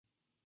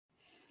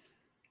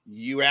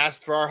You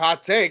asked for our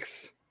hot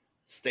takes.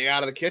 Stay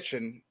out of the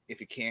kitchen if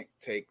you can't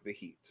take the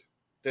heat.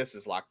 This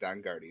is Locked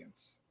On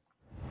Guardians.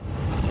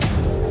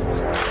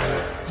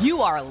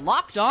 You are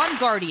Locked On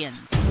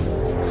Guardians,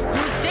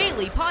 your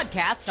daily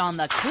podcast on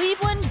the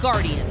Cleveland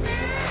Guardians,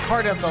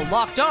 part of the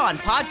Locked On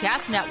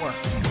Podcast Network,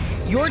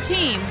 your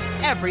team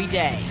every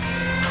day.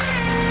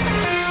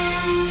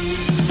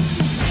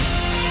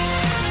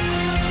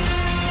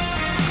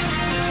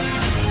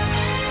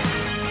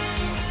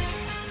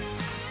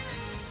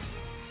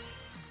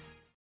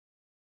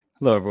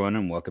 Hello, everyone,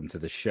 and welcome to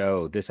the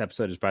show. This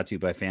episode is brought to you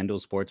by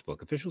FanDuel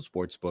Sportsbook, official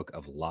sportsbook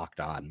of Locked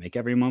On. Make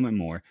every moment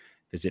more.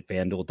 Visit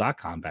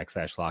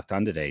FanDuel.com/Locked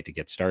On today to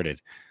get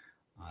started.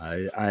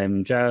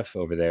 I'm Jeff.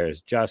 Over there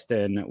is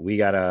Justin. We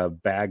got a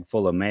bag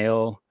full of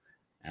mail,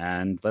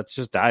 and let's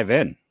just dive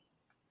in.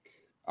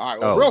 All right.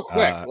 Well, real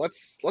quick,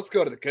 let's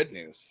go to the good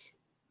news.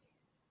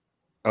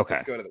 Okay.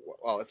 Let's go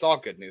to it's all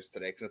good news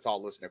today because it's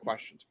all listener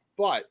questions.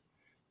 But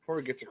before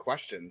we get to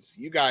questions,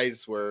 you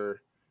guys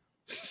were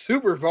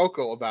super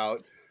vocal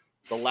about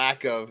the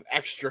lack of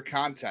extra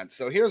content.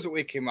 So here's what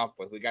we came up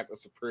with. We got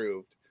this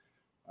approved.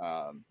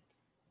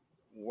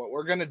 What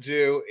we're going to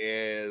do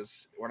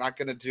is we're not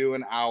going to do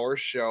an hour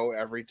show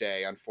every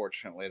day.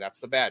 Unfortunately, that's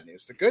the bad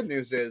news. The good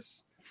news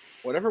is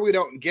whatever we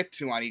don't get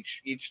to on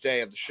each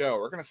day of the show,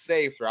 we're going to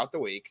save throughout the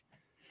week.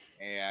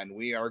 And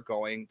we are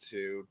going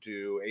to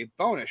do a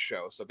bonus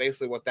show. So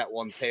basically what that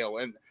will entail,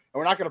 and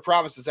we're not going to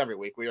promise this every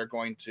week. We are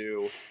going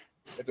to,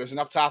 if there's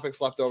enough topics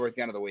left over at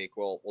the end of the week,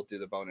 we'll do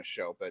the bonus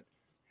show. But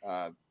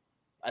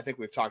I think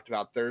we've talked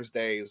about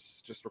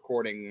Thursdays, just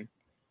recording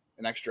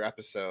an extra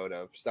episode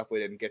of stuff we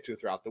didn't get to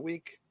throughout the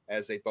week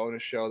as a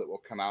bonus show that will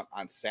come out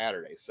on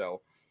Saturday.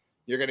 So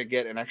you're going to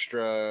get an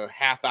extra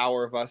half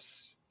hour of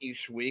us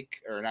each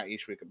week, or not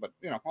each week, but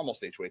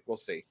almost each week. We'll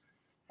see,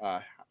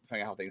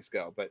 depending on how things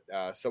go. But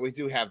so we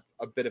do have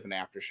a bit of an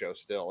after show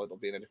still. It'll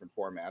be in a different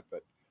format,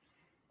 but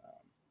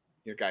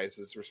your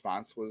guys'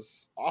 response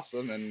was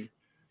awesome, and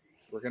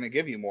we're going to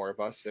give you more of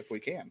us if we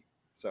can.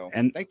 So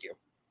thank you.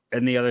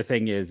 And the other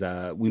thing is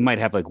we might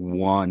have like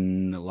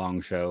one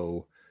long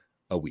show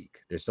a week.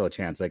 There's still a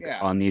chance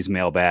on these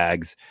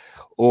mailbags,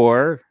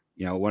 or,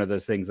 one of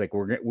those things like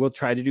we'll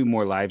try to do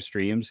more live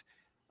streams.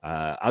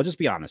 I'll just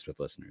be honest with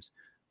listeners.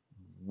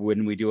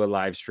 When we do a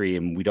live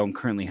stream, we don't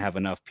currently have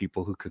enough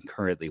people who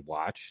concurrently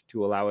watch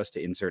to allow us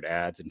to insert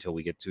ads until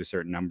we get to a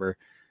certain number.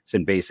 So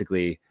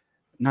basically,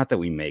 not that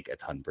we make a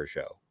ton per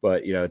show,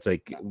 but it's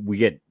like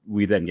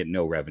we then get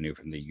no revenue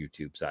from the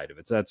YouTube side of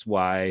it. So that's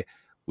why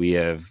we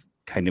have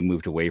kind of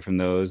moved away from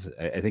those.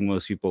 I think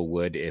most people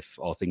would, if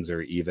all things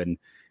are even,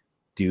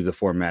 do the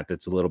format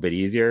that's a little bit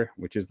easier,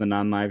 which is the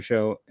non-live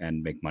show,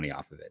 and make money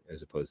off of it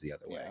as opposed to the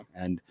other way.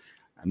 And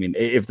I mean,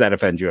 if that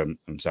offends you,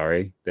 I'm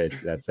sorry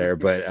that's there,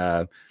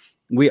 but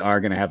we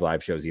are going to have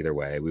live shows either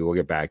way. We will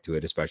get back to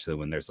it, especially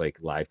when there's like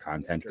live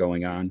content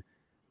going on.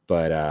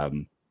 But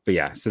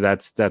yeah, so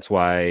that's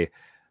why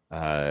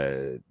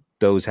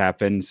those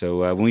happen.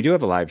 So when we do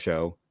have a live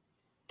show,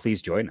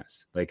 please join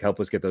us. Like, help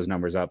us get those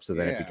numbers up so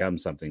that it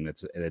becomes something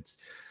that's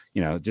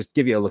just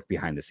give you a look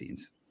behind the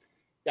scenes.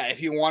 Yeah,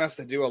 if you want us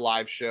to do a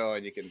live show,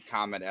 and you can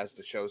comment as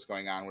the show's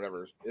going on,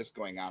 whatever is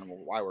going on,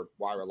 why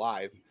we're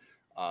live.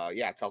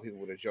 Tell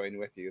people to join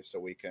with you so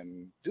we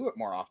can do it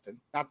more often.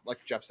 Not like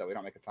Jeff said, we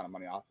don't make a ton of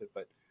money off it,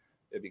 but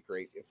it'd be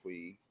great if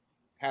we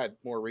had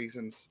more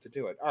reasons to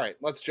do it. All right,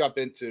 let's jump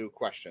into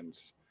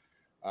questions.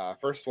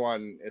 First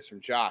one is from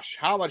Josh.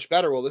 How much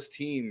better will this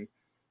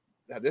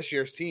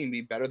year's team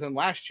be better than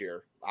last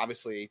year?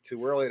 Obviously,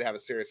 too early to have a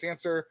serious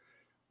answer.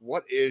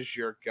 What is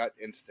your gut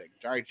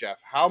instinct? All right, Jeff,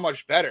 how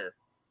much better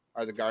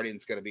are the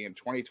Guardians going to be in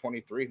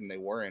 2023 than they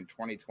were in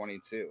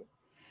 2022?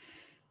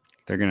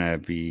 They're going to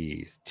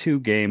be 2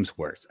 games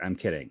worse. I'm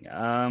kidding.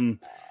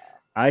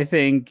 I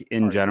think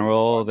in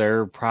general,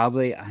 they're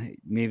probably,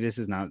 maybe this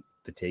is not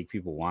the take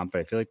people want,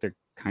 but I feel like they're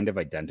kind of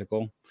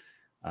identical.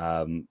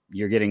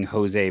 You're getting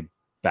Jose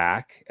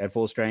back at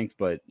full strength,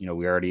 but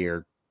we already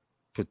are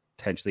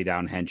potentially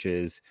down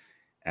Henches,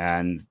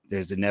 and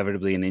there's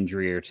inevitably an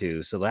injury or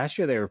two. So last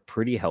year they were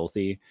pretty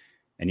healthy,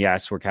 and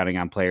yes, we're counting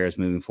on players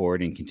moving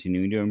forward and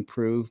continuing to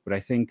improve. But I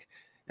think,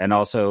 and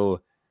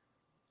also,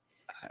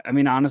 I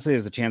mean, honestly,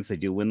 there's a chance they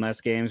do win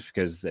less games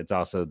because it's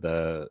also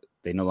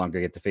they no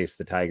longer get to face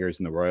the Tigers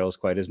and the Royals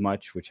quite as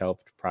much, which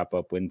helped prop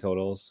up win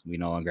totals. We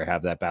no longer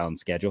have that balanced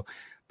schedule,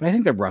 but I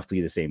think they're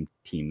roughly the same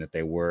team that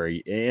they were.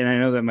 And I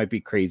know that might be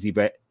crazy,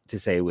 but to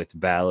say with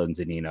Bell and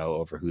Zunino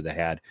over who they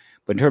had,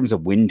 but in terms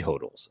of win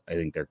totals, I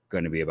think they're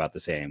going to be about the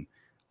same.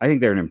 I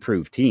think they're an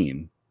improved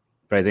team,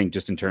 but I think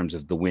just in terms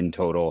of the win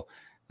total,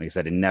 like I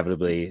said,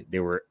 inevitably they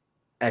were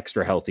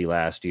extra healthy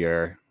last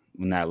year.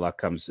 When that luck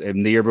comes,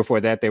 and the year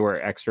before that, they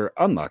were extra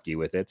unlucky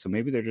with it. So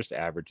maybe they're just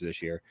average this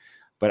year,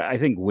 but I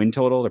think win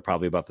total, they're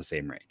probably about the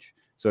same range.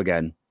 So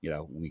again,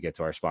 when we get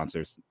to our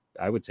sponsors,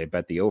 I would say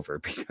bet the over,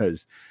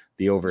 because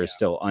the over is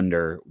still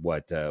under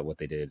what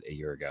they did a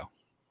year ago.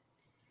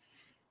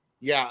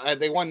 Yeah,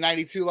 they won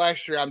 92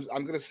 last year. I'm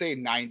going to say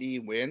 90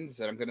 wins,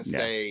 and I'm going to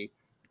say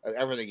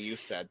everything you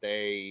said.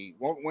 They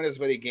won't win as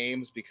many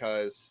games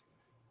because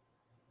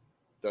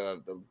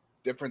the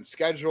different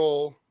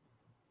schedule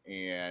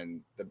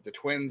and the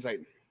Twins.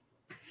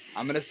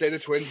 I'm going to say the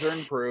Twins are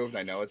improved.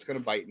 I know it's going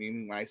to bite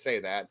me when I say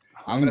that.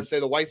 I'm going to say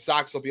the White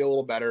Sox will be a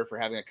little better for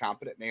having a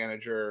competent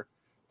manager.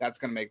 That's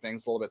going to make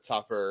things a little bit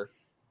tougher.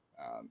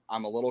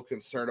 I'm a little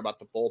concerned about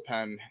the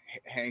bullpen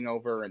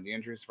hangover and the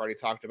injuries we've already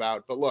talked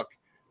about. But look,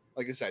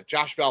 like I said,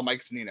 Josh Bell,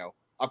 Mike Zunino,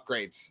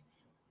 upgrades.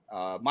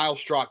 Miles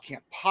Straw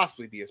can't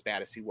possibly be as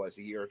bad as he was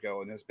a year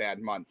ago in his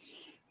bad months.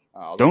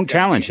 Don't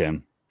challenge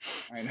him.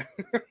 I know.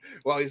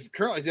 Well, he's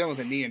currently dealing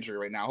with a knee injury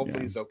right now.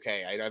 Hopefully he's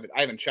okay. I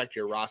haven't checked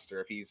your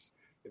roster if he's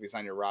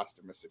on your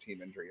roster, Mr.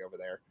 Team Injury over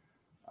there.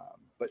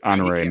 But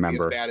honorary he can't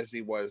member. be as bad as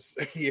he was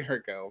a year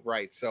ago,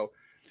 right? So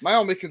my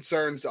only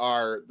concerns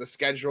are the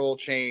schedule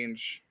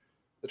change,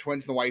 the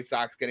Twins and the White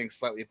Sox getting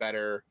slightly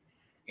better,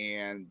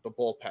 and the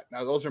bullpen.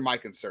 Now, those are my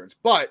concerns.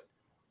 But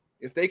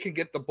if they can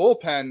get the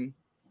bullpen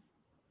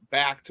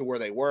back to where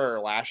they were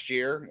last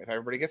year, if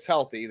everybody gets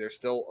healthy, there's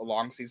still a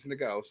long season to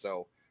go,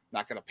 so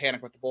not going to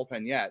panic with the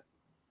bullpen yet.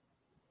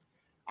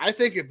 I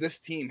think if this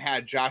team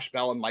had Josh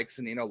Bell and Mike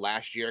Zunino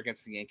last year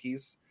against the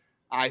Yankees,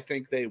 I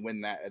think they win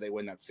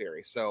that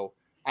series. So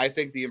I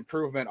think the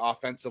improvement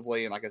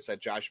offensively, and like I said,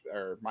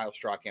 Miles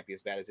Straw can't be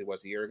as bad as he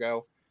was a year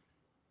ago,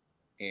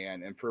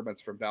 and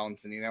improvements from Bell and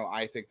Zunino,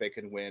 I think they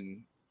can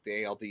win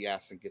the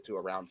ALDS and get to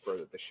a round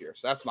further this year.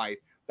 So that's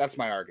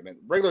my argument.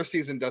 Regular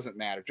season doesn't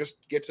matter.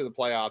 Just get to the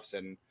playoffs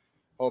and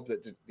hope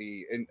that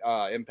the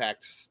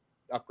impact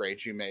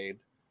upgrades you made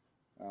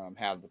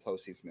have the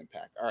postseason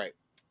impact. All right,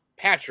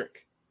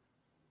 Patrick,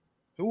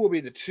 who will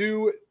be the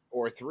 2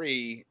 or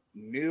 3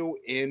 new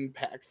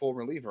impactful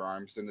reliever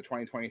arms in the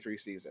 2023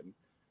 season?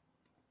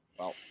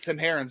 Well, Tim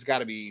Herrin's got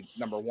to be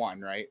number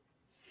 1, right?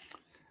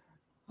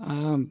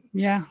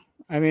 Yeah.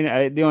 I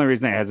mean, the only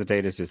reason I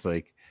hesitate is just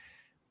like,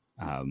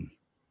 the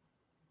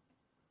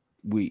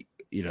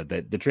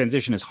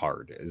transition is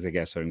hard, is I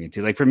guess what I'm getting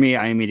to. Like for me,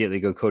 I immediately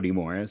go Cody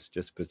Morris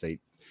just because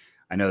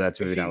I know that's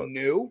maybe not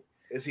new.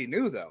 Is he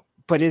new though?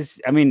 But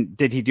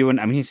did he do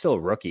he's still a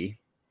rookie.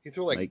 He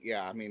threw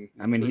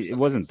it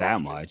wasn't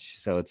that much.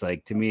 So it's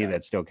like, to me,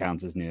 that still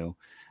counts as new.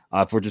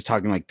 If we're just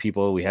talking like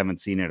people we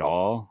haven't seen at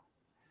all.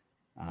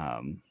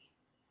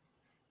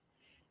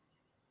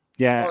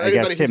 Yeah, I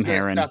guess Tim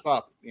Herrin. Step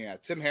up. Yeah,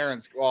 Tim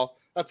Herrin's, well,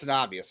 that's an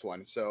obvious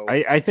one. So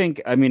I think,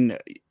 I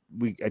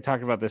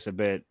talked about this a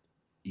bit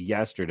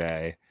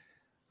yesterday.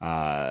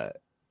 I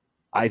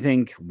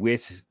think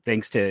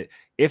thanks to,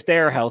 if they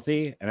are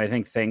healthy, and I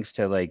think thanks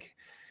to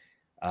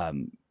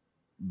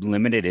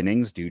limited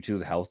innings due to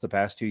the health the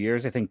past 2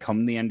 years, I think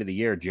come the end of the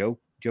year, Joey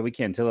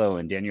Cantillo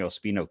and Daniel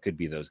Espino could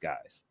be those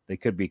guys. They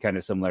could be kind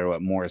of similar to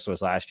what Morris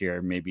was last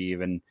year. Maybe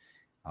even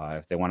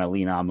if they want to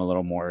lean on him a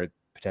little more,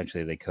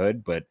 potentially they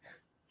could. But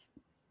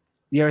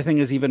the other thing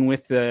is, even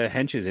with the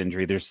Hench's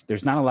injury,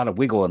 there's not a lot of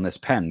wiggle in this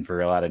pen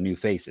for a lot of new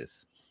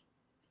faces.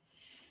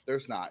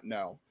 There's not,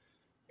 no.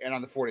 And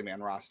on the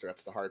 40-man roster,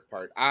 that's the hard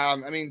part.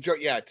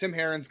 Tim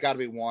Herrin's got to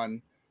be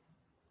one.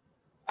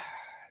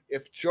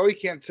 If Joey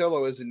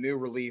Cantillo is a new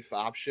relief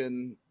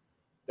option,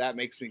 that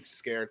makes me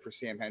scared for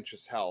Sam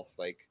Hench's health.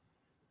 Like,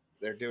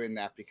 they're doing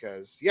that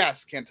because,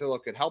 yes,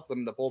 Cantillo could help them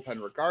in the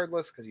bullpen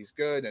regardless because he's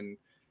good and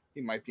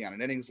he might be on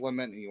an innings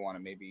limit and you want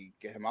to maybe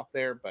get him up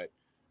there. But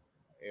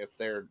if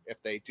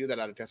they do that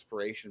out of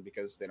desperation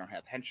because they don't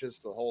have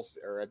Hench's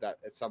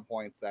at some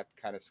points, that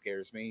kind of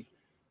scares me.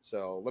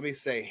 So let me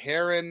say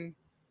Herrin.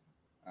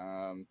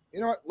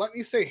 You know what? Let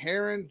me say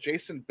Herrin,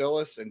 Jason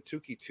Billis, and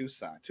Touki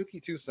Toussaint. Touki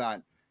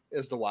Toussaint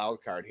is the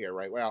wild card here,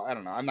 right? Well, I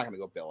don't know. I'm not going to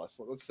go Billis.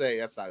 Let's say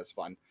that's not as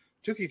fun.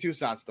 Touki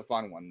Toussaint's the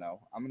fun one, though.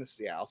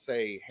 I'll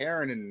say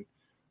Herrin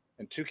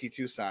and Touki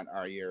Toussaint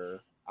are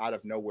your out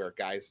of nowhere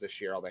guys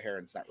this year, although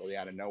Herrin's not really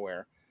out of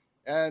nowhere.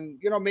 And,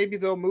 maybe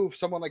they'll move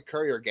someone like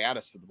Curry or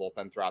Gaddis to the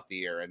bullpen throughout the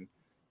year, and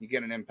you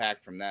get an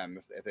impact from them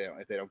if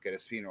they don't get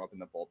Espino up in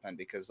the bullpen,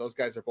 because those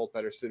guys are both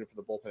better suited for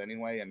the bullpen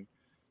anyway. And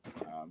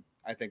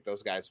I think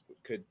those guys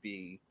could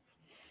be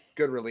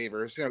good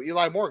relievers.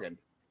 Eli Morgan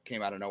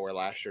came out of nowhere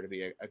last year to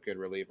be a good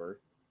reliever.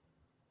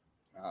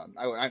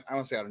 I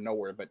won't say out of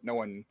nowhere, but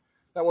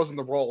that wasn't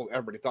the role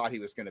everybody thought he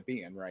was going to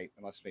be in, right?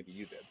 Unless maybe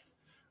you did.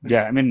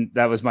 Yeah,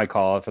 that was my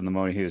call from the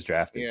moment he was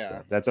drafted. Yeah.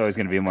 So that's always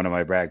going to be one of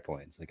my brag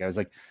points. Like, I was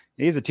like,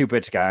 he's a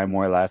 2-pitch guy,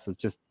 more or less. Let's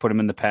just put him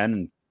in the pen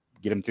and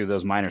get him through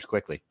those minors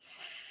quickly.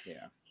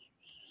 Yeah.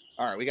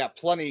 All right, we got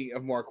plenty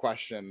of more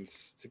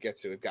questions to get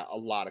to. We've got a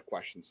lot of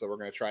questions, so we're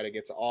going to try to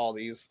get to all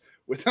these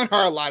within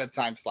our allotted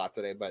time slot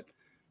today. But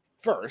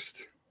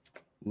first,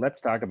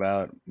 let's talk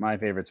about my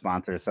favorite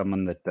sponsor,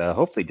 someone that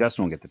hopefully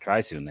Justin will get to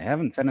try soon. They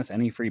haven't sent us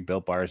any free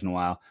Built Bars in a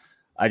while.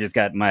 I just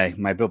got my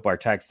Built Bar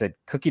text that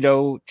Cookie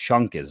Dough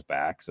Chunk is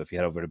back. So if you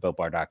head over to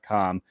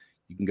BuiltBar.com,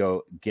 you can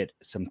go get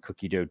some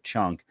Cookie Dough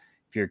Chunk.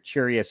 If you're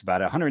curious about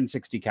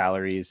 160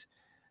 calories,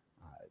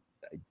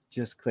 I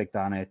just clicked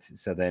on it.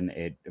 So then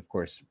it, of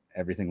course,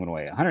 everything went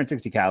away.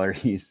 160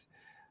 calories.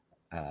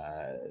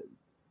 And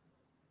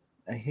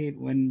I hate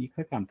when you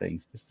click on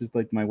things. This is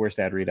like my worst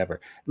ad read ever.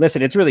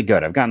 Listen, it's really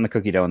good. I've gotten the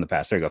cookie dough in the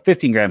past. There you go.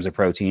 15 grams of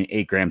protein,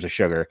 8 grams of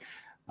sugar.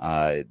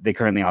 They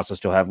currently also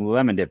still have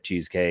lemon dip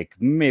cheesecake,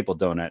 maple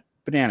donut,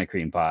 banana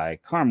cream pie,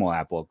 caramel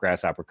apple,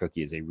 grasshopper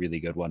cookie is a really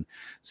good one.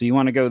 So you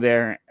want to go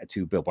there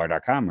to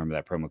BuiltBar.com. Remember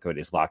that promo code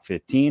is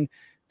LOCK15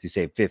 to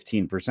save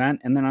 15%.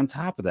 And then on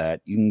top of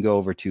that, you can go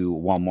over to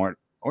Walmart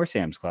or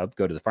Sam's Club,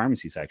 go to the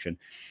pharmacy section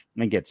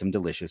and get some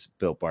delicious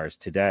Built Bars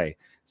today.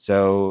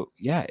 So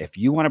yeah, if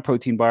you want a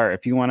protein bar,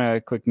 if you want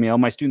a quick meal,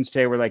 my students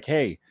today were like,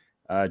 hey,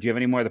 do you have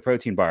any more of the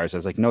protein bars? I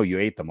was like, no, you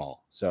ate them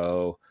all.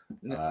 So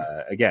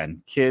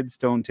again, kids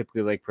don't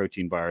typically like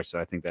protein bars. So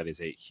I think that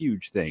is a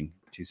huge thing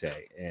to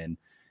say. And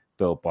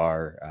Built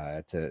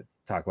Bar to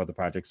talk about the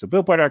project. So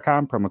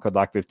BuiltBar.com, promo code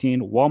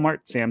LOCK15, Walmart,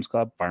 Sam's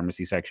Club,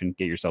 pharmacy section.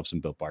 Get yourself some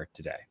Built Bar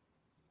today.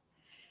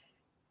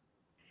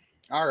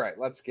 All right,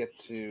 let's get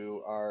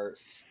to our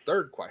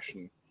third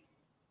question.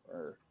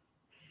 We're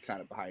kind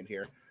of behind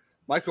here.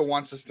 Michael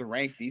wants us to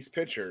rank these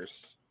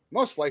pitchers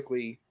most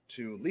likely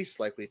to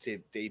least likely to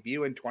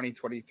debut in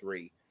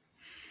 2023.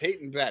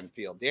 Peyton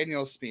Battenfield,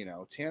 Daniel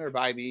Espino, Tanner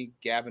Bybee,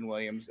 Gavin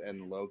Williams,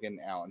 and Logan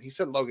Allen. He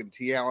said Logan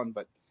T. Allen,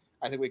 but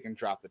I think we can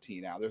drop the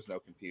T now. There's no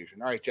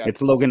confusion. All right, Jeff.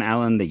 It's Logan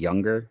Allen the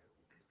younger.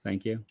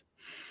 Thank you.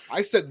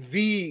 I said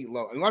the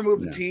Logan. You want to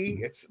move the T?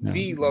 It's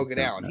the Logan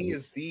Allen. He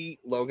is the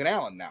Logan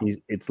Allen now.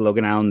 It's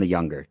Logan Allen the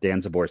younger. Dan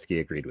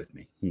Zaborski agreed with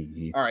me.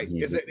 All right.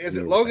 Is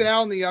it Logan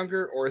Allen the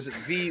younger or is it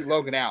the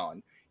Logan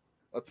Allen?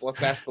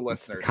 Let's ask the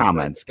listeners.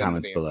 Comments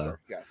below.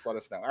 Yes, let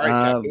us know. All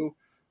right, Jeff. Who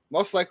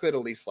most likely to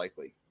least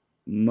likely?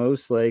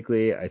 Most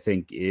likely, I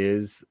think,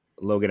 is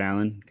Logan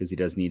Allen because he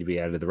does need to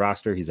be out of the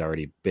roster. He's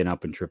already been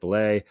up in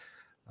AAA.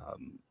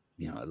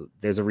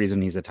 There's a reason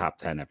he's a top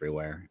 10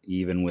 everywhere,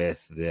 even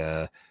with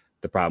the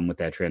problem with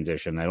that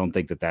transition. I don't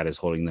think that is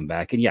holding them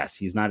back. And yes,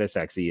 he's not as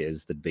sexy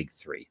as the big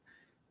three,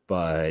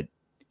 but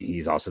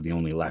he's also the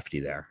only lefty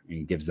there. And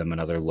he gives them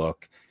another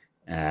look,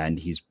 and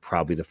he's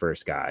probably the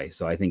first guy.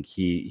 So I think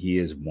he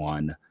is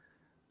one.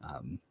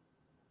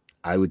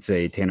 I would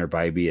say Tanner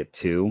Bybee at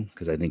 2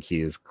 because I think he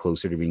is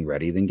closer to being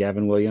ready than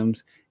Gavin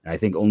Williams. And I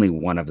think only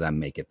one of them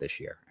make it this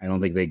year. I don't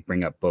think they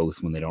bring up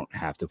both when they don't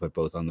have to put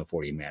both on the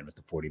 40-man, with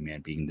the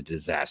 40-man being the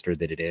disaster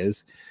that it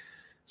is.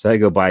 So I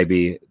go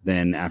Bybee.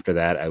 Then after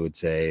that, I would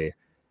say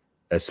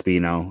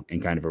Espino in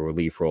kind of a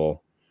relief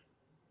role.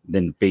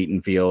 Then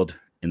Battenfield,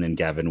 and then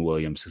Gavin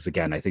Williams. Because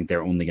again, I think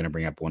they're only going to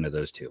bring up one of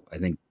those two. I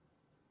think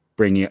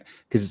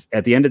because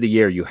at the end of the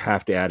year, you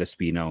have to add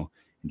Espino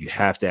and you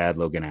have to add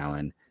Logan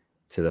Allen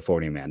to the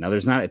 40-man. Now,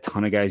 there's not a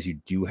ton of guys you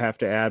do have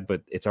to add,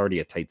 but it's already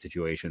a tight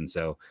situation.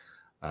 So,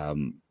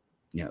 when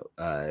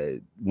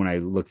I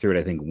look through it,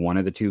 I think one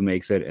of the two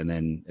makes it, and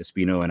then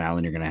Espino and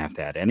Allen you're going to have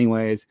to add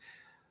anyways.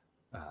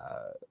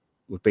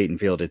 With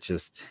Battenfield, it's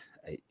just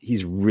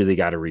he's really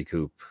got to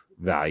recoup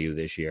value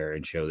this year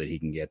and show that he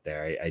can get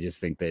there. I just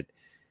think that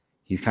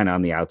he's kind of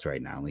on the outs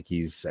right now. Like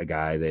he's a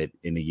guy that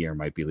in a year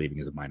might be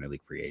leaving as a minor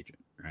league free agent,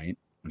 right?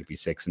 Would it be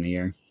 6 in a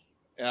year?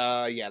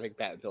 Yeah, I think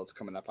Battenfield's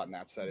coming up on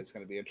that side. It's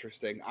going to be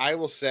interesting. I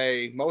will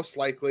say most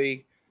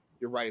likely,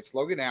 you're right, it's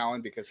Logan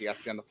Allen because he has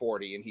to be on the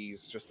 40 and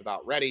he's just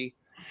about ready.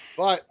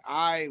 But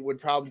I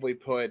would probably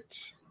put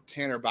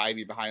Tanner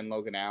Bybee behind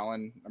Logan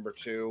Allen, number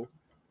 2.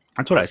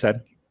 That's what I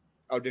said.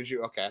 Oh, did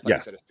you? Okay, I thought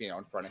you said Espino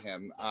in front of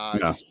him. No.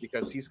 Just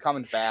because he's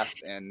coming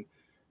fast and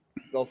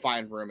they'll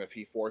find room if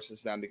he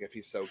forces them because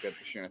he's so good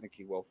this year. I think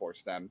he will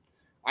force them.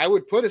 I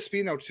would put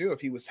Espino too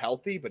if he was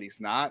healthy, but he's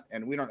not.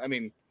 And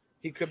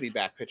he could be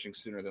back pitching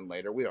sooner than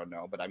later. We don't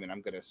know, but I'm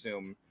going to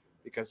assume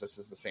because this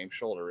is the same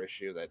shoulder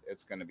issue that they're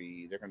going to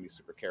be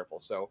super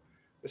careful. So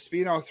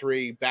Espino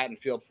 3,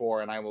 Battenfield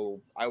 4, and I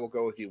will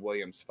go with you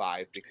Williams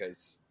 5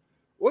 because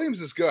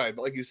Williams is good,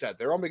 but like you said,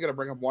 they're only going to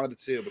bring up one of the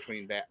two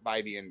between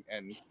Bybee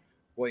and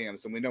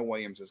Williams, and we know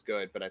Williams is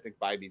good, but I think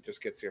Bybee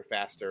just gets here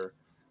faster,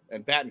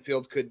 and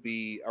Battenfield could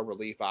be a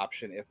relief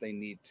option if they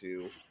need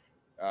to.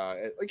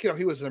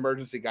 He was an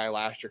emergency guy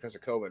last year because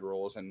of COVID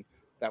rules, and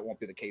that won't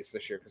be the case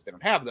this year because they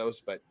don't have those,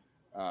 but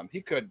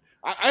he could.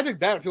 I think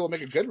Battenfield will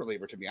make a good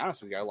reliever, to be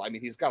honest with you. I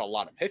mean, he's got a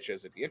lot of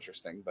pitches. It'd be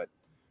interesting, but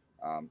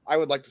I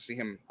would like to see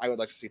him. I would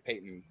like to see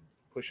Peyton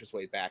push his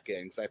way back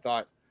in because I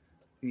thought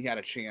he had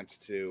a chance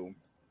to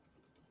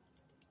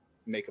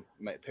make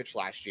a pitch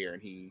last year,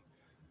 and he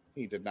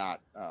did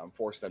not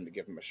force them to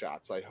give him a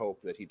shot. So I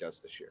hope that he does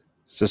this year.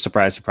 So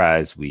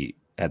surprise, we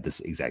had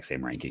this exact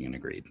same ranking and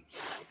agreed.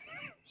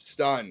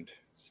 Stunning.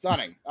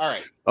 All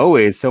right.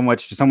 Always so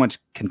much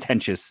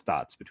contentious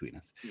thoughts between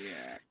us.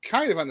 Yeah.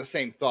 Kind of on the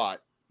same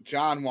thought.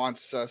 John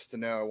wants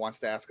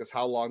to ask us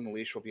how long the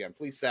leash will be on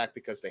Plesac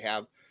because they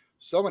have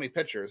so many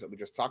pitchers that we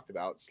just talked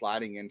about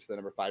sliding into the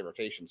number 5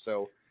 rotation.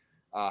 So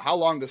how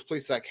long does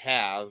Plesac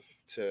have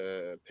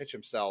to pitch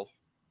himself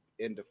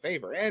into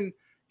favor? And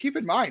keep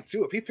in mind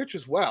too, if he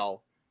pitches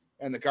well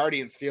and the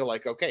Guardians feel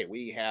like, okay,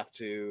 we have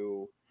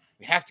to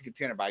get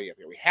Tanner Bybee up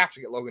here. We have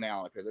to get Logan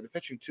Allen up here. They're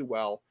pitching too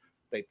well.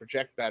 They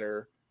project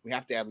better. We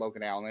have to add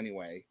Logan Allen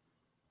anyway.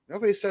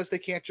 Nobody says they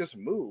can't just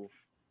move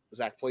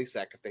Zach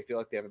Plesac if they feel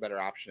like they have a better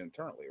option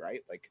internally,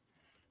 right? Like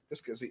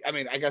just because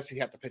I guess he'd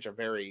have to pitch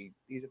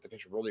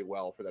really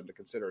well for them to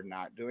consider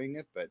not doing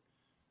it. But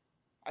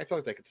I feel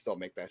like they could still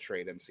make that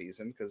trade in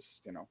season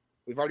because,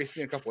 we've already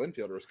seen a couple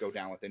infielders go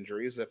down with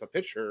injuries. If a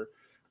pitcher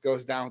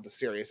goes down with a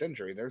serious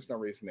injury, there's no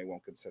reason they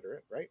won't consider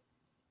it, right?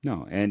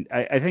 No, and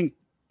I think,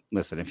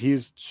 listen, if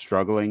he's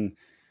struggling,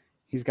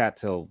 he's got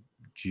till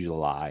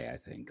July, I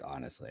think,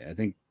 honestly. I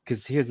think,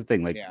 because here's the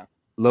thing,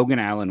 Logan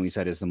Allen, we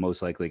said, is the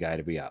most likely guy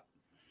to be up.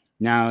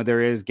 Now,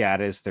 there is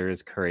Gaddis, there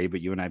is Curry,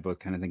 but you and I both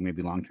kind of think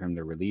maybe long-term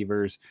they're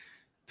relievers.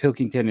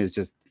 Pilkington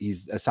is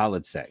he's a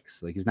solid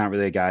 6. Like, he's not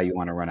really a guy you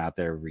want to run out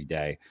there every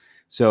day.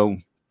 So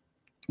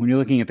when you're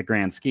looking at the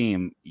grand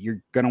scheme,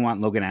 you're going to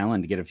want Logan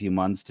Allen to get a few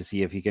months to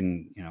see if he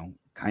can,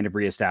 kind of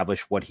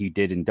reestablish what he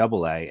did in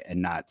AA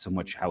and not so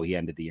much how he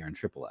ended the year in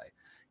AAA.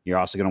 You're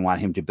also going to want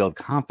him to build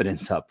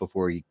confidence up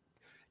before you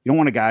don't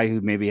want a guy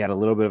who maybe had a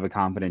little bit of a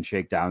confidence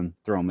shakedown,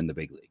 throw him in the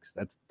big leagues.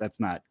 That's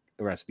not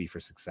a recipe for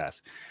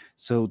success.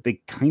 So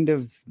they kind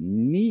of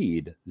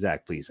need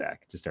Zach Plesac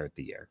to start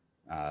the year.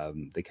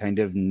 They kind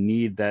of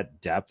need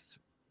that depth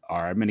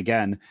arm. And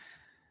again,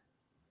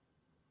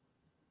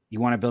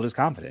 you want to build his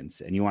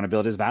confidence and you want to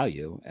build his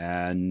value.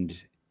 And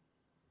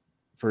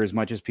for as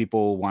much as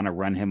people want to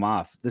run him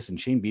off, listen,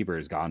 Shane Bieber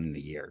is gone in a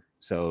year.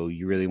 So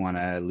you really want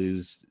to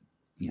lose,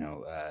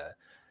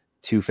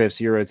 2/5 of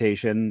your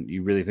rotation.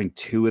 You really think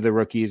 2 of the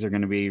rookies are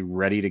going to be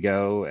ready to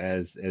go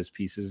as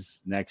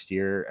pieces next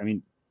year? I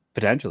mean,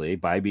 potentially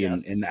Bybee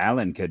and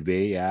Allen could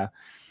be. Yeah.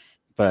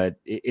 But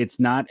it's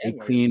not a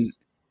clean.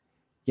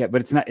 Yeah.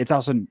 But it's not, it's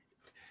also,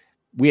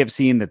 we have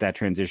seen that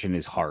transition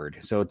is hard.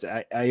 So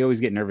I always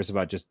get nervous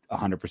about just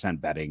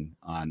 100% betting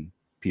on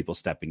people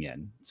stepping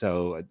in.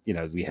 So,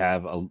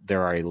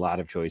 there are a lot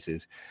of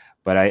choices,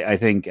 but I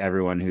think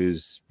everyone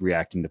who's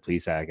reacting to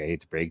Plesac, I hate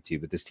to break it to you,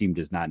 but this team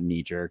does not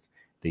knee jerk.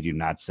 They do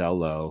not sell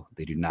low.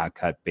 They do not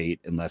cut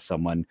bait unless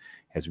someone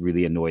has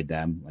really annoyed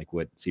them, like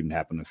what seemed to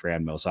happen with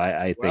Franmil. So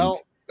I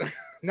think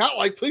not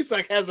like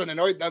Plesac hasn't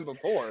annoyed them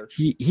before.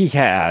 He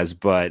has,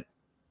 but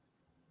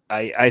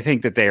I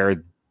think that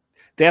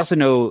they also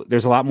know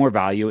there's a lot more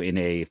value in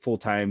a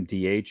full-time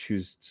DH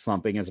who's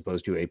slumping as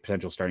opposed to a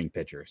potential starting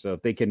pitcher. So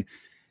if they can.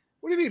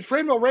 What do you mean?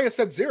 Franmil Reyes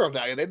said zero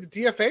value. They had to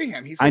DFA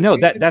him. I know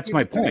that's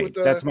my point.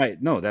 That's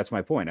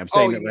my point. I'm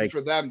saying that,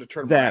 for them to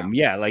turn them around.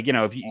 Yeah,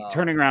 if you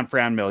turning around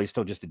Franmil, he's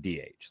still just a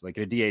DH. Like,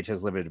 a DH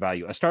has limited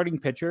value. A starting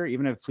pitcher,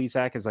 even if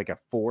Plesac is like a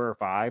 4 or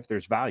 5,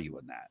 there's value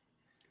in that.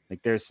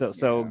 Like, there's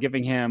so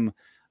giving him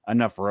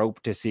enough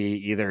rope to see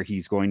either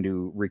he's going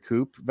to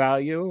recoup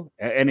value,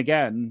 and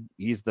again,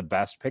 he's the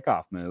best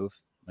pickoff move.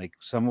 Like,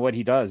 some of what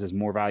he does is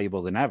more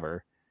valuable than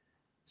ever.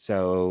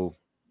 So,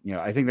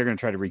 I think they're going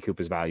to try to recoup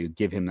his value,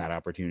 give him that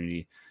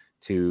opportunity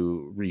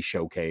to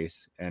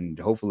re-showcase, and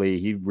hopefully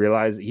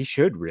he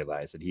should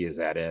realize that he is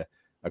at a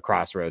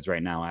crossroads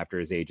right now after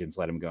his agents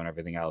let him go and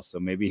everything else. So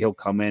maybe he'll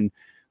come in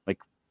like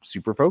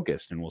super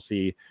focused, and we'll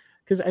see.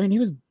 Because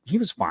he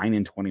was fine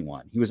in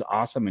 21. He was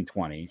awesome in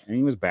 20, and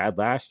he was bad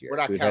last year. We're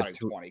not counting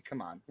 20.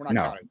 Come on, we're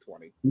not counting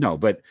 20. No,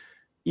 but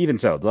even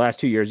so, the last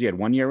 2 years, you had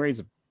 1 year where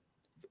he's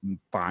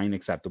fine,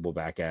 acceptable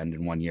back end,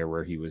 and 1 year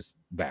where he was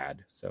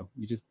bad. So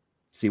you just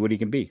see what he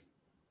can be.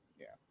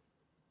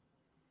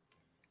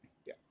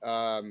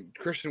 Yeah.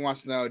 Christian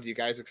wants to know: do you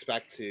guys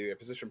expect a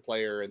position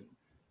player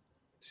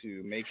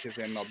to make his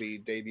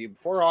MLB debut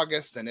before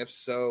August, and if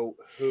so,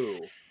 who?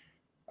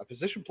 A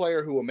position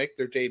player who will make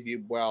their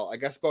debut. Well, I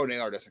guess Bo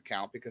Naylor doesn't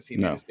count because he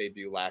made his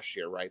debut last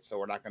year, right? So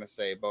we're not going to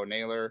say Bo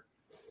Naylor.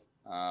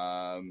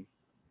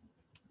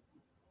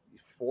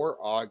 Before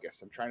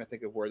August, I'm trying to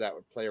think of where that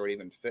player would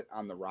even fit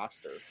on the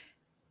roster.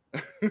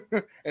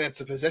 And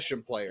it's a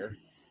position player.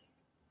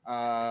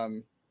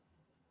 I'll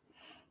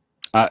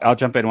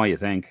jump in while you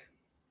think.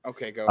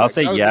 Okay, go. I'll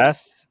say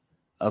yes.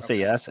 I'll say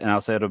yes, and I'll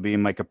say it'll be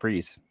Mike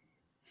Caprice.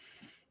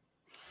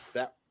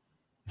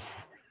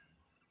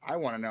 I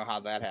want to know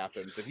how that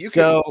happens. If you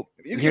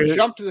can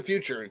jump to the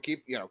future and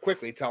keep,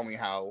 quickly tell me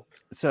how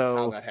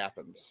that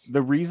happens.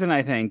 The reason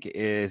I think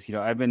is,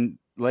 I've been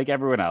like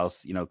everyone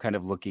else, kind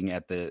of looking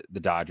at the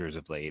Dodgers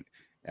of late,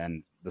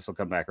 and this will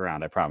come back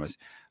around, I promise,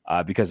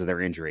 because of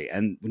their injury.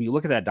 And when you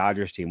look at that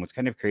Dodgers team, what's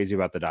kind of crazy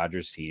about the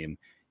Dodgers team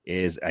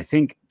is I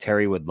think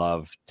Terry would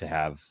love to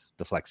have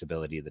the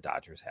flexibility the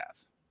Dodgers have,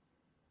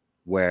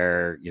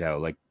 where,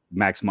 like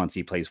Max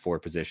Muncy plays 4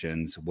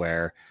 positions,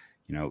 where,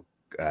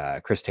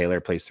 Chris Taylor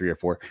plays 3 or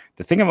 4.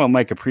 The thing about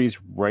Mike Caprice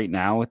right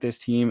now with this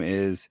team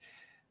is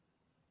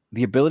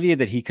the ability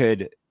that he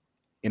could,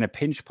 in a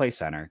pinch, play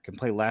center, can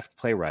play left,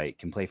 play right,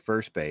 can play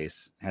first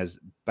base, has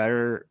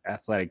better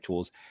athletic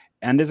tools,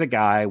 and is a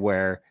guy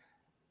where,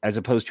 as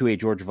opposed to a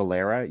George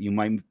Valera, you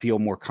might feel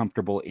more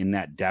comfortable in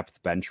that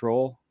depth bench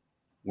role,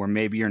 where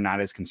maybe you're not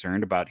as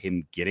concerned about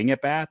him getting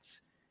at bats,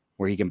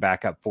 where he can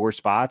back up 4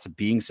 spots,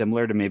 being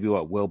similar to maybe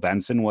what Will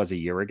Benson was a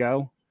year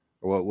ago,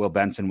 or what Will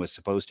Benson was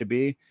supposed to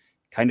be.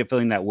 Kind of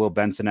filling that Will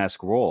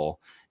Benson-esque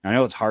role. Now, I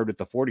know it's hard with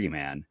the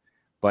 40-man,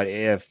 but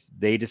if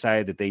they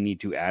decide that they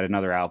need to add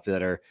another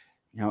outfielder,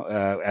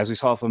 as we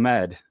saw from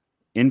Ed,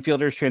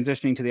 infielders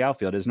transitioning to the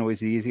outfield isn't always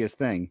the easiest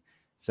thing.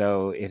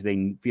 So if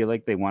they feel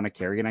like they want to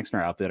carry an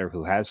extra outfielder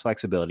who has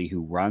flexibility,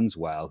 who runs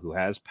well, who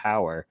has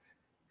power,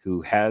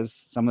 who has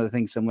some of the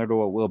things similar to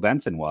what Will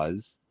Benson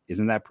was,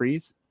 isn't that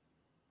Prees?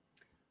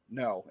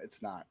 No,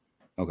 it's not.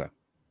 Okay.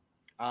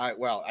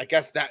 Well, I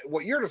guess that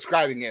what you're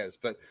describing is,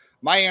 but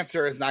my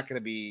answer is not going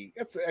to be.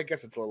 I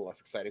guess it's a little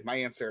less exciting. My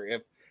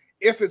answer,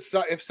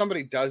 if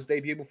somebody does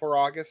debut before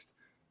August,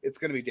 it's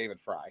going to be David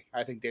Fry.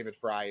 I think David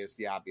Fry is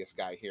the obvious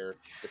guy here,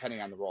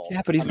 depending on the role.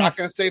 Yeah, but he's not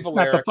going to say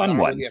Valeric. Not the fun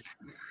one.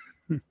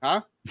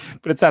 Huh?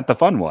 But it's not the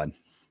fun one.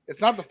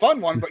 It's not the fun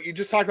one, but you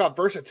just talked about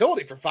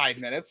versatility for 5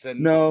 minutes, and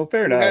no,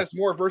 fair enough. Who has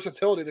more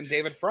versatility than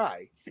David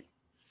Fry?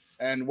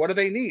 And what do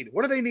they need?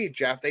 What do they need,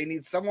 Jeff? They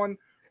need someone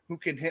who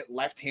can hit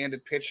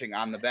left-handed pitching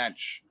on the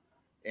bench,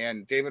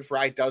 and David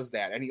Fry does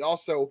that. And he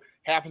also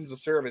happens to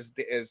serve as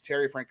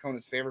Terry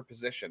Francona's favorite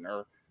position,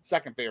 or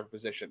second favorite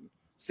position,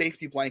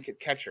 safety blanket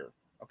catcher.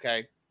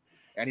 Okay,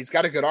 and he's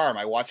got a good arm.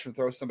 I watched him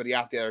throw somebody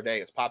out the other day.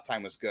 His pop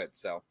time was good,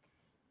 so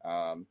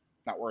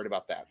not worried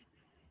about that.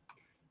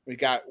 We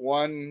got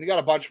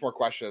a bunch more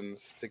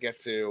questions to get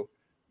to,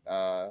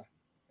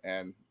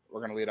 and we're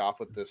going to lead off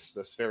with this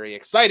very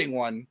exciting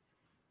one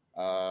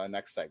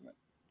next segment.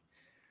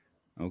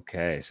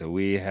 Okay, so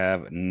we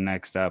have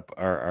next up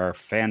our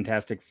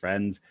fantastic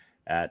friends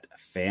at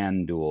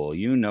FanDuel.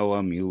 You know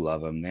them, you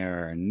love them.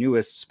 They're our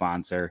newest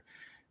sponsor,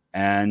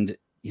 and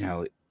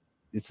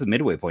it's the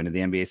midway point of the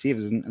NBA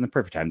season and the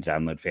perfect time to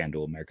download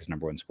FanDuel, America's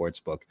 #1 sports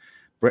book,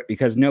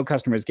 because no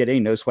customers get a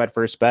no sweat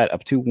first bet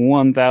up to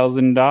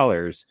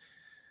 $1,000.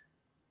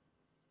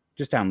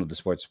 Just download the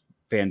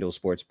FanDuel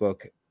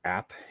Sportsbook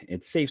app.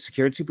 It's safe,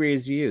 secure, and super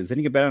easy to use. Then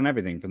you can bet on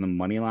everything from the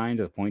money line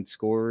to the point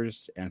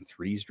scores and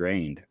threes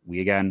drained. We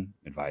again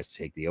advise to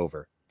take the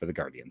over for the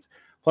Guardians.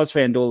 Plus,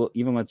 FanDuel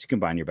even lets you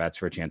combine your bets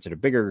for a chance at a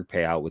bigger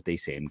payout with a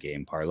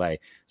same-game parlay.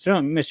 So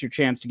don't miss your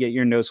chance to get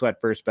your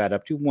no-sweat first bet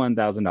up to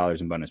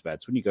 $1,000 in bonus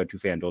bets when you go to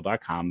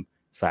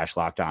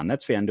FanDuel.com/lockedon.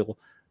 That's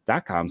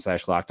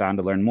FanDuel.com/lockedon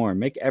to learn more.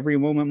 Make every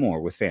moment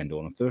more with FanDuel,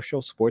 an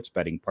official sports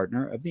betting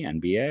partner of the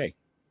NBA.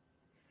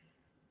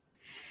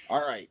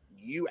 All right.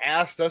 You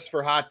asked us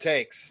for hot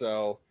takes,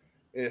 so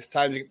it's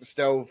time to get the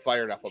stove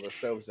fired up while the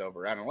stove's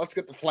over. I don't know. Let's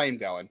get the flame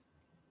going.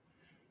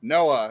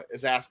 Noah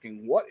is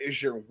asking, what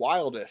is your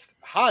wildest,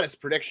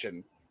 hottest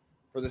prediction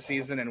for the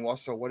season? And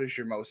also, what is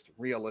your most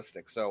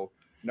realistic? So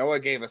Noah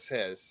gave us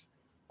his.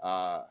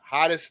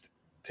 Hottest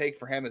take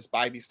for him is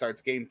Bibee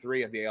starts game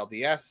 3 of the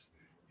ALDS.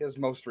 His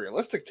most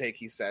realistic take,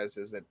 he says,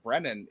 is that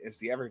Brennan is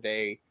the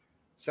everyday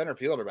center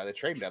fielder by the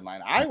trade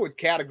deadline. I would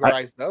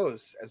categorize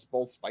those as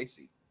both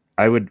spicy.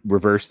 I would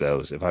reverse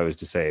those if I was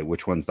to say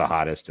which one's the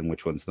hottest and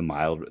which one's the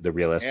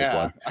realistic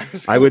one.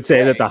 I would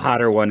say that the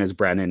hotter one is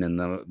Brennan and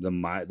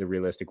the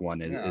realistic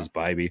one is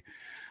Bibee.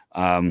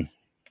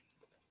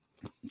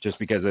 Just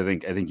because I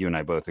think you and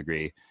I both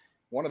agree.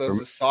 One of those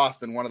is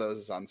sauced and one of those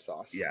is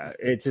unsauced. Yeah,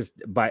 it's just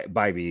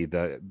Bibee.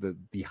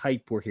 The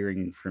hype we're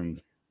hearing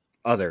from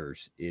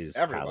others is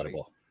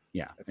palatable.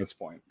 Yeah, at this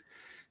point.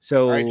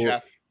 So, all right,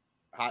 Jeff.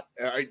 Hot.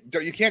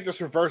 You can't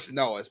just reverse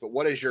Noah's, but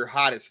what is your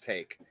hottest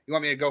take? You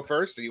want me to go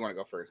first, or you want to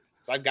go first?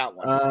 Because I've got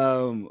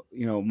one.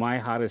 My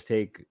hottest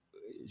take.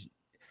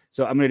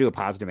 So I'm going to do a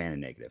positive and a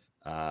negative.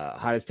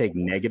 Hottest take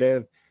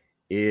negative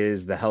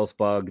is the health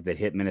bug that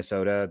hit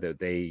Minnesota that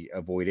they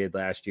avoided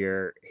last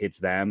year hits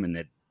them, and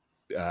that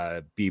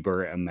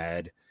Bieber and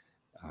Ahmed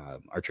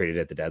are traded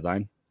at the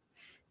deadline.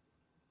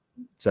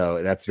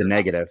 So that's the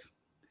negative.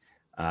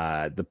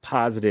 The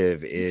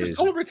positive is you just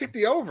told me to take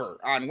the over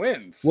on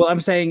wins. Well, I'm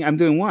saying I'm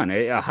doing one.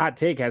 A hot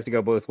take has to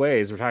go both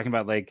ways. We're talking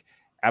about like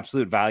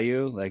absolute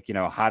value. Like,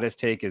 hottest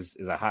take is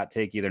a hot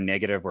take, either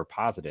negative or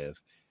positive.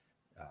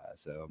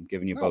 So I'm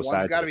giving you both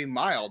sides. One's got to be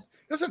mild.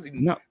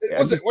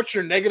 What's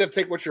your negative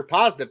take? What's your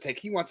positive take?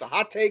 He wants a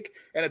hot take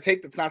and a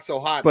take that's not so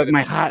hot. But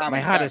my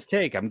hottest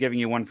take, I'm giving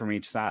you one from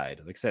each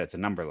side. Like I said, it's a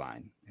number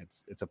line.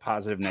 It's a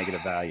positive,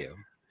 negative value.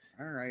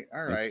 All right.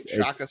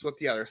 Shock us with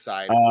the other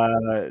side.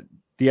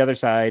 The other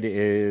side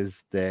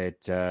is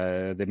that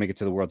they make it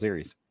to the World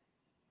Series.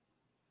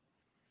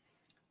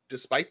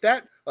 Despite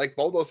that, like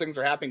both those things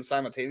are happening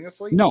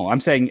simultaneously. No,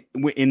 I'm saying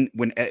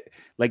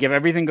if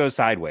everything goes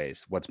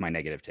sideways, what's my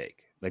negative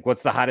take? Like,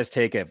 what's the hottest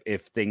take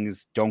if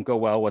things don't go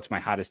well? What's my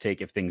hottest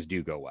take if things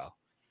do go well?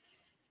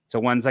 So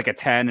one's like a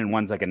 10 and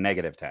one's like a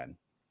negative 10.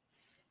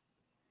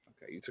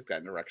 Okay, you took that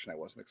in a direction I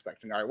wasn't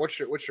expecting. All right, what's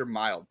your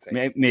mild take?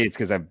 Maybe it's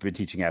because I've been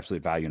teaching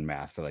absolute value in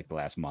math for like the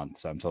last month,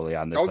 so I'm totally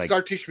on this. Don't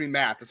start teaching me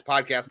math. This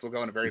podcast will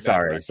go in a very bad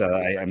sorry. So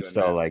I'm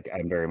still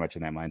I'm very much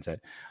in that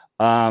mindset.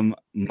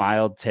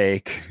 Mild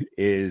take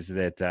is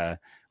that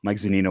Mike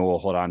Zunino will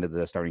hold on to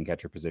the starting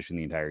catcher position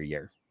the entire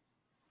year.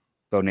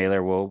 Bo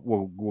Naylor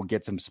will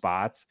get some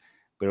spots,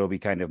 but it'll be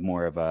kind of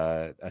more of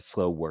a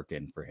slow work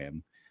in for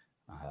him.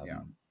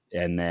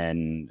 And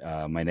then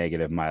my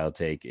negative mild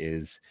take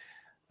is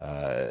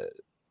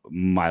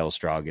Miles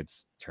Straw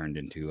gets turned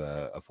into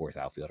a fourth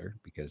outfielder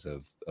because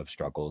of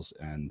struggles,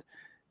 and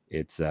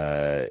it's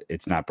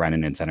not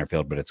Brennan in center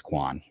field, but it's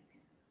Quan.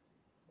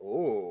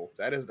 Oh,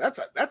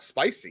 that's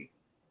spicy.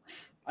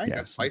 I think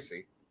that's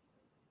spicy.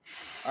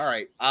 All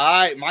right.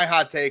 My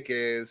hot take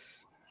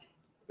is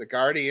the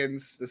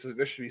Guardians.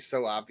 This should be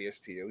so obvious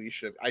to you.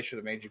 I should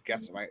have made you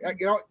guess.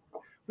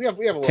 We have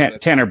a little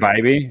bit. Tanner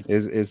Bybee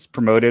is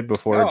promoted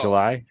before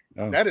July.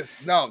 Oh.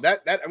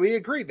 That we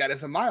agreed. That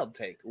is a mild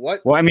take.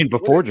 What? Well, I mean,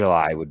 before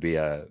July would be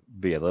a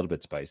little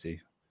bit spicy.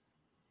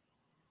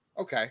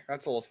 Okay,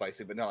 that's a little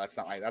spicy, but no, that's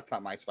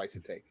not my spicy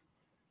take.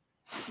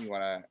 You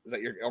wanna? Is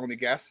that your only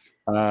guess?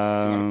 You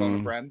wanna phone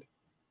a friend?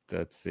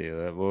 Let's see.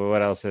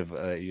 What else have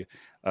you?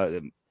 I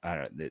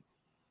don't know.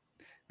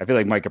 I feel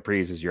like Mike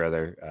Caprice is your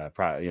other,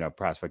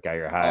 prospect guy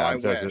you're high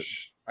on. I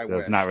wish.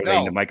 It's not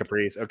relating to Mike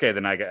Caprice. Okay,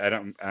 then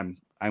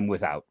I'm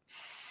without.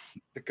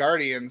 The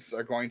Guardians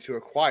are going to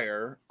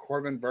acquire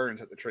Corbin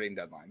Burns at the trading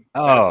deadline.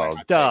 Oh,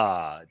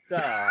 duh.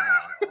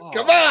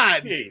 Come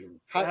on.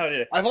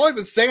 I've only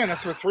been saying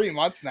this for 3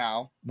 months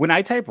now. When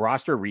I type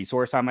roster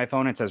resource on my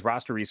phone, it says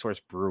roster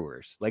resource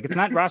Brewers. Like, it's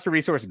not roster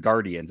resource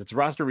Guardians. It's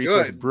roster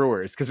resource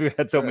Brewers, because we've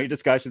had so many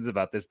discussions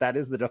about this. That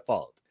is the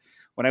default.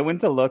 When I went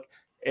to look,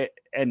 I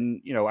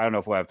don't know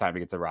if we'll have time to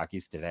get to the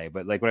Rockies today,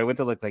 but like when I went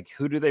to look, like,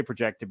 who do they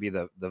project to be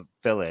the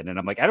fill-in? And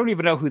I'm like, I don't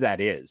even know who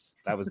that is.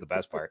 That was the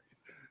best part.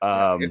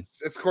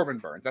 It's Corbin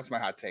Burns. That's my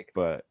hot take.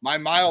 But my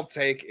mild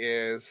take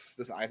is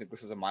this. I think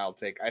this is a mild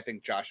take. I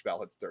think Josh Bell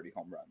hits 30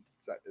 home runs.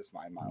 That is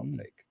my mild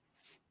take.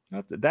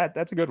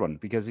 That's a good one,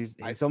 because he's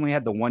only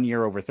had the 1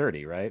 year over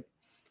 30, right?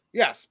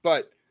 Yes,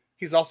 but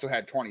he's also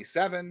had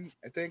 27,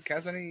 I think,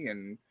 hasn't he?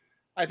 And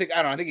I think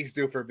he's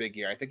due for a big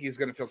year. I think he's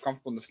going to feel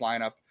comfortable in this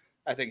lineup.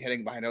 I think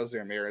hitting behind Jose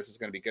Ramirez is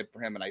going to be good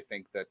for him, and I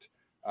think that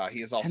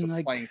he is also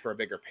playing for a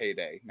bigger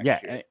payday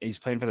next year. He's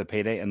playing for the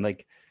payday, and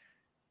like,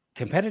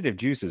 competitive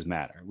juices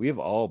matter. We have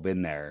all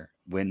been there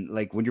when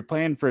you're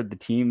playing for the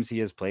teams he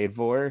has played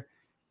for.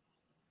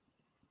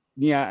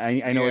 Yeah,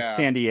 I know with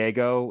San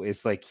Diego,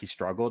 it's like he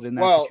struggled in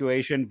that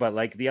situation, but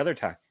like the other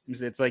times,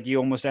 it's like you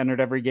almost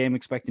entered every game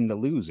expecting to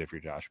lose if you're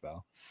Josh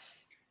Bell.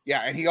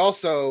 Yeah, and he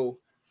also,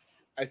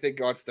 I think,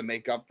 wants to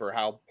make up for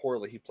how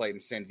poorly he played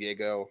in San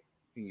Diego.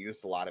 He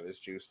used a lot of his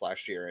juice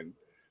last year in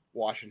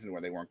Washington, where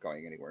they weren't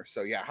going anywhere.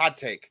 So yeah, hot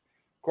take.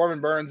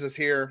 Corbin Burns is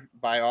here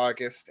by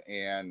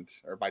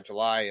by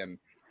July, and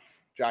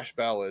Josh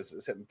Bell is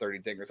hitting 30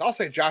 dingers. I'll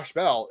say Josh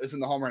Bell is in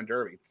the home run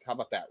derby. How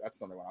about that?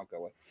 That's another one I'll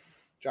go with.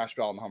 Josh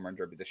Bell in the home run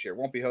derby this year.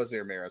 Won't be Jose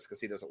Ramirez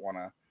because he doesn't want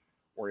to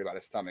worry about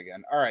his thumb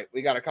again. All right,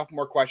 we got a couple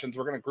more questions.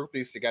 We're going to group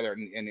these together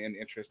in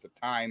interest of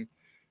time.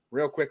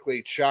 Real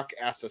quickly, Chuck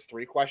asked us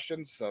 3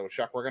 questions. So,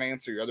 Chuck, we're going to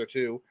answer your other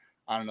 2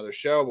 on another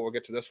show, but we'll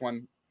get to this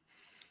one.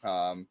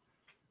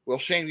 Will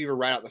Shane Bieber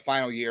ride out the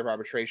final year of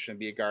arbitration and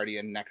be a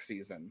Guardian next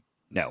season?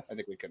 No. I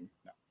think we can.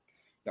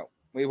 No.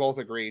 We both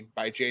agreed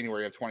by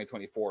January of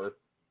 2024,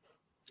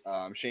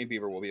 Shane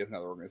Bieber will be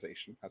another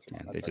organization.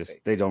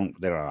 They don't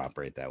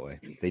operate that way.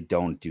 They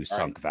don't do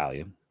sunk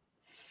value.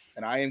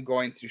 And I am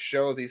going to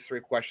show these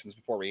 3 questions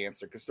before we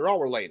answer, because they're all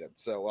related.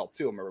 So,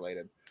 2 of them are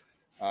related.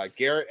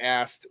 Garrett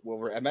asked, will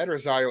Amed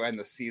Rosario end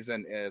the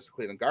season as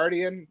Cleveland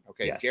Guardian?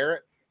 Okay, yes.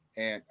 Garrett.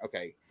 And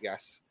okay,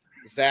 yes.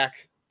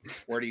 Zach,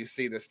 where do you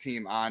see this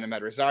team on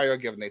Amed Rosario,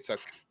 given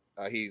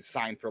he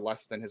signed for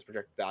less than his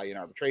projected value in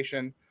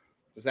arbitration?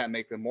 Does that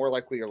make them more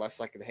likely or less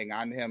likely to hang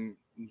on to him?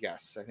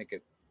 Yes, I think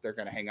they're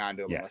going to hang on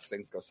to him unless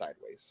things go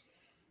sideways.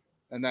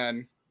 And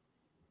then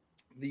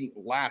the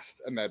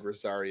last Amed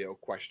Rosario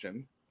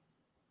question,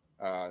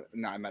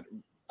 Amed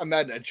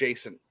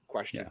adjacent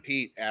question. Yeah.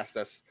 Pete asked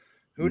us,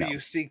 who do you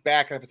seek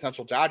back in a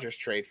potential Dodgers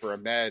trade for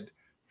Amed,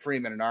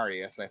 Freeman, and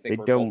Arias? And I think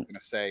we're both going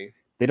to say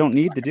they don't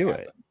need to do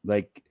it.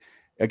 Like,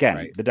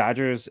 again, the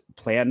Dodgers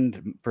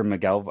planned for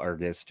Miguel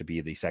Vargas to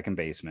be the second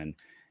baseman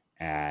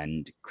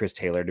and Chris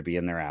Taylor to be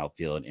in their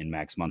outfield and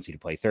Max Muncy to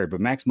play third.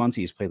 But Max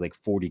Muncy has played like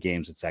 40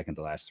 games at second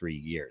the last 3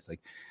 years. Like,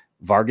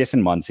 Vargas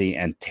and Muncy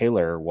and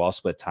Taylor will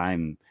split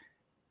time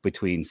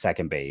between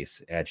second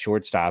base. At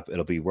shortstop,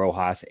 it'll be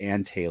Rojas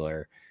and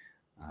Taylor.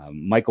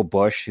 Michael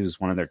Busch, who's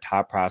one of their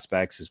top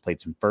prospects, has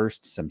played some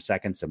first, some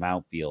second, some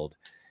outfield.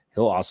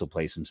 He'll also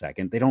play some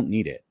second. They don't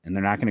need it, and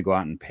they're not going to go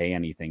out and pay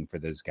anything for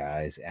those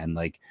guys. And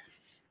like,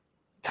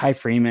 Ty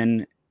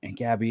Freeman and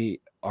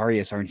Gabby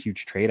Arias aren't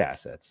huge trade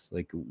assets.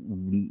 Like,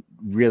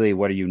 really,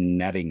 what are you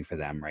netting for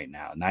them right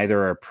now? Neither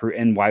are.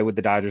 And why would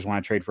the Dodgers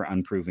want to trade for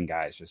unproven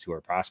guys just who are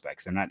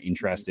prospects? They're not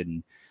interested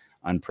in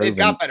unproven. They've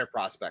got better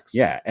prospects.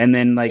 Yeah, and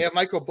then like they have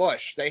Michael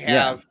Busch. They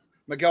have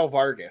Miguel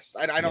Vargas.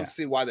 I don't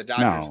see why the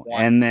Dodgers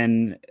want. And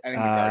then the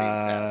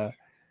Guardians have.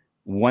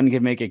 One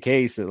can make a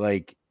case that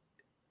like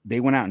they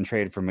went out and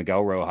traded for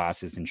Miguel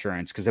Rojas'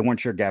 insurance because they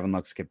weren't sure Gavin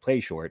Lux could play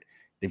short.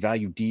 They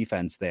value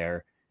defense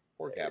there.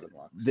 Poor Gavin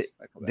Lux.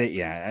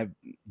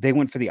 They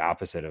went for the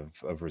opposite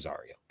of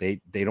Rosario.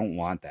 They don't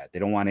want that. They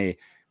don't want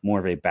more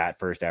of a bat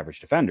first average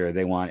defender.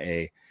 They want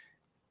a,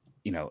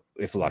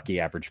 if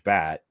lucky, average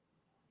bat,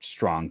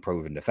 strong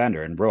proven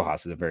defender. And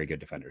Rojas is a very good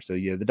defender. So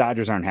the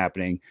Dodgers aren't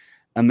happening.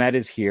 Amed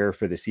is here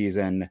for the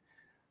season.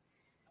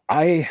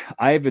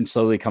 I've been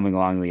slowly coming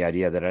along the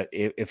idea that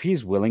if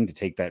he's willing to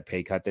take that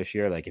pay cut this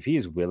year, like if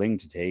he's willing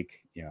to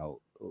take,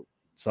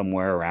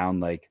 somewhere around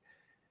like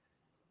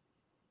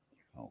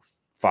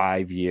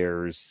 5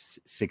 years,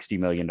 $60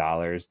 million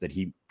that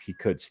he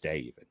could stay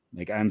even.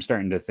 Like, I'm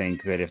starting to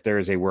think that if there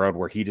is a world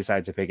where he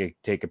decides to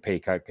take a pay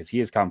cut because he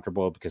is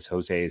comfortable, because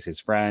Jose is his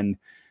friend,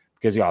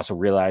 because he also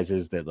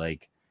realizes that,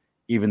 like,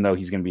 even though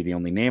he's going to be the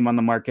only name on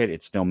the market,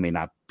 it still may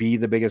not be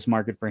the biggest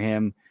market for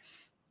him.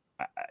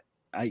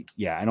 I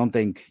don't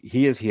think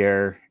he is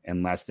here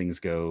unless things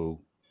go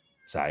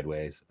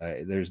sideways.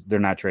 They're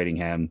not trading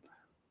him.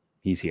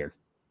 He's here.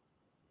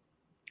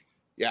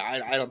 Yeah,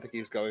 I don't think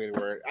he's going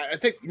anywhere. I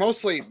think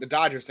mostly the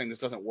Dodgers thing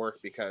just doesn't work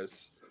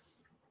because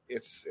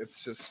it's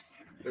just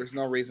there's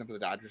no reason for the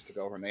Dodgers to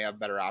go over, and they have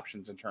better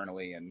options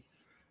internally. And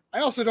I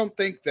also don't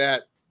think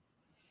that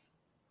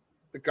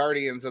the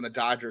Guardians and the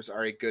Dodgers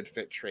are a good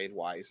fit trade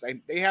wise.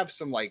 They have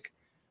some like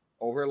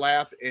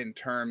overlap in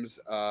terms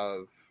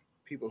of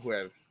people who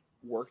have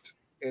worked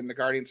in the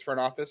Guardians front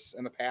office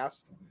in the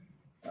past.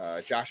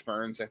 Josh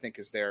Burns, I think,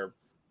 is their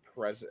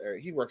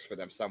president. He works for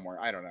them somewhere.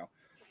 I don't know.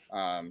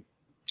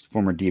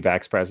 Former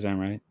D-backs president,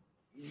 right?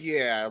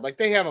 Yeah, like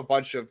they have a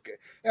bunch of,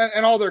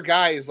 and all their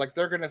guys, like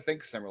they're going to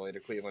think similarly to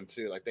Cleveland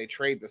too. Like they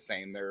trade the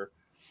same.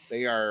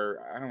 They are.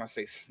 I don't want to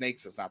say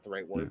snakes. Is not the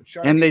right word.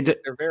 Yeah. And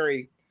they're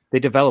very. They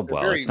develop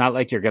well. It's not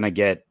like you're going to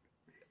get,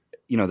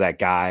 that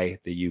guy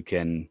that you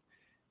can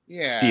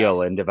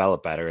steal and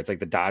develop better. It's like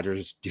the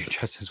Dodgers do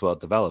just as well at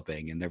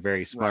developing, and they're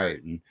very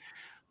smart. Right.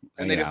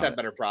 And they just have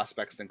better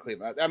prospects than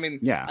Cleveland. I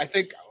mean, I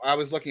think I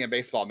was looking at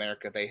Baseball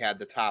America. They had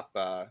the top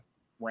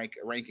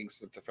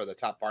rankings for the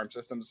top farm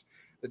systems.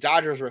 The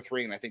Dodgers were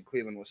 3, and I think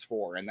Cleveland was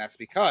 4. And that's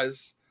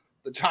because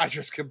the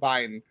Dodgers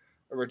combine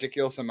a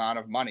ridiculous amount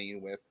of money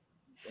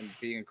and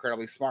being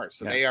incredibly smart.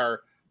 So they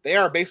are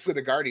basically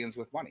the Guardians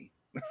with money.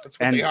 That's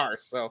what they are.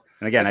 So,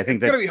 and again, I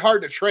think it's going to be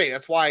hard to trade.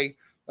 That's why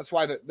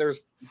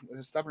there's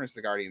the stubbornness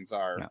the Guardians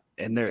are,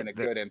 and they're in a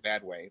good and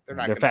bad way. They're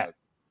not going to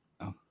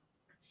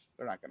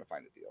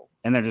find a deal,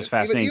 and they're just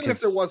fascinating. Even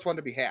if there was one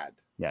to be had.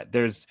 Yeah,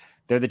 they're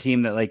the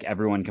team that like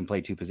everyone can play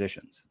 2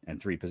 positions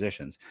and 3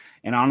 positions.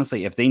 And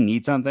honestly, if they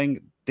need something,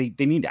 they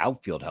need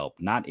outfield help,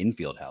 not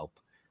infield help.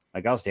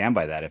 Like I'll stand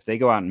by that. If they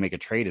go out and make a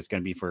trade, it's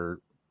going to be for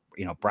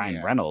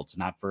Brian Reynolds,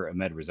 not for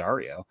Ahmed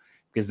Rosario.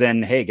 Because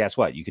then, hey, guess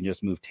what? You can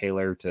just move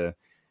Taylor to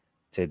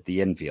the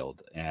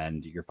infield,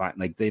 and you're fine.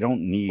 Like they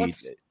don't need.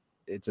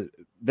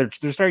 They're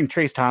starting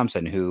Trace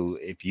Thompson, who,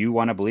 if you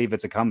want to believe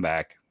it's a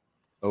comeback,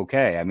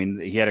 okay. I mean,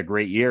 he had a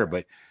great year,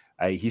 but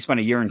he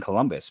spent a year in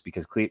Columbus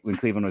because when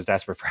Cleveland was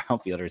desperate for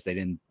outfielders, they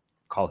didn't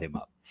call him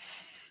up.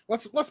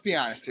 Let's be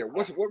honest here.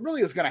 What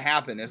really is going to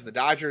happen is the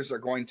Dodgers are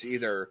going to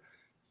either.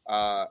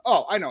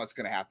 I know what's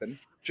going to happen.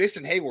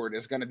 Jason Hayward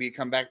is going to be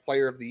comeback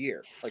player of the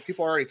year. Like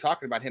people are already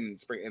talking about him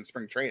in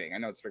spring training. I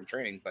know it's spring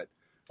training, but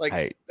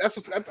that's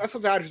what the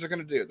Dodgers are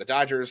going to do. The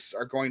Dodgers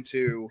are going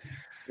to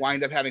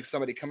wind up having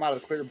somebody come out of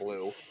the clear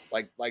blue,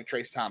 like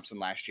Trace Thompson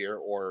last year,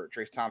 or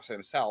Trace Thompson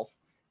himself,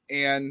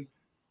 and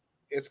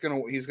they're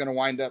going to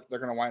wind up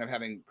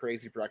having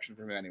crazy production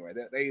from him anyway.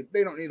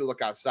 They don't need to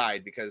look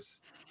outside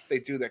because they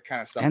do that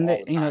kind of stuff. And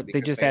all the time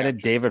they just added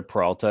David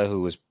Peralta,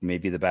 who was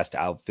maybe the best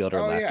outfielder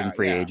left in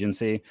free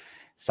agency.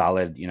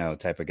 Solid,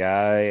 type of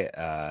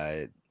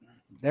guy.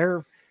 They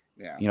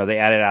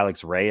added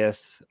Alex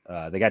Reyes.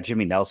 They got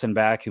Jimmy Nelson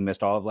back, who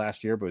missed all of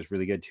last year, but was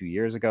really good 2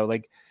 years ago.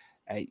 Like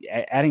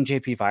adding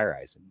JP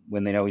Fireeisen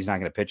when they know he's not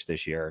going to pitch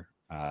this year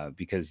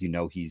because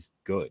he's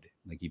good.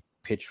 Like he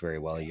pitched very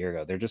well a year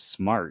ago. They're just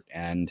smart,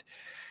 and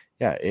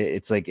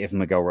it's like if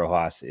Miguel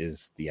Rojas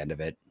is the end of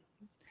it.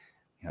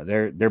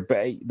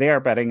 They are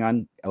betting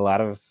on a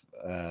lot of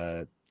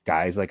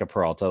guys like a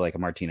Peralta, like a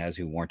Martinez,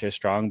 who weren't as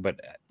strong, but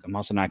I'm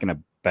also not going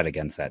to bet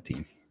against that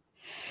team.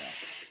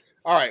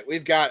 All right.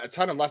 We've got a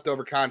ton of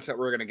leftover content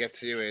we're going to get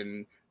to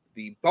in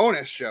the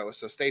bonus show.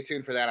 So stay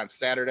tuned for that on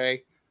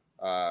Saturday.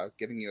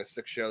 Giving you a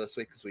 6th show this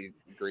week because we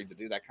agreed to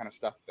do that kind of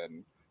stuff.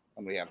 And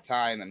when we have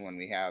time and when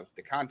we have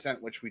the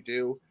content, which we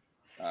do,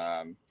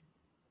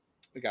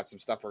 we got some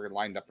stuff we're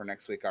lined up for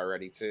next week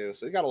already too.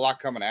 So we got a lot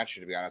coming at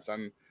you, to be honest.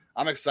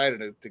 I'm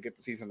excited to get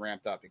the season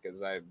ramped up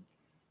because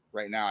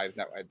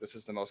this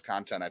is the most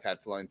content I've had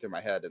flowing through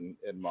my head in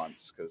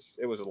months because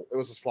it was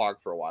a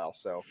slog for a while.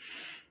 So,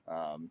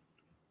 I'll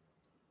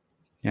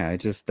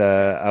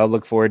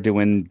look forward to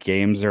when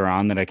games are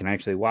on that I can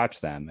actually watch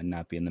them and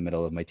not be in the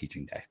middle of my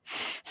teaching day.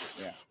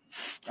 Yeah.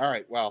 All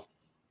right. Well,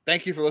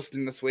 thank you for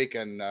listening this week,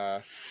 and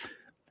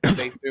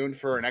stay tuned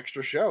for an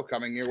extra show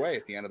coming your way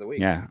at the end of the week.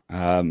 Yeah.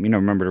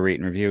 Remember to rate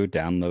and review,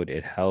 download.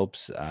 It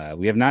helps.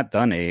 We have not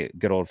done a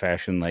good old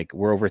fashioned,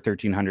 we're over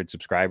 1,300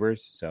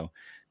 subscribers. So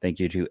thank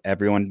you to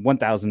everyone.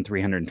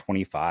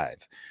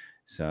 1,325.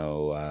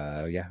 So,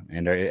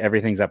 and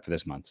everything's up for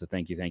this month. So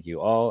thank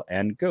you all,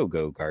 and go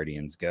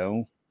Guardians,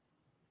 go.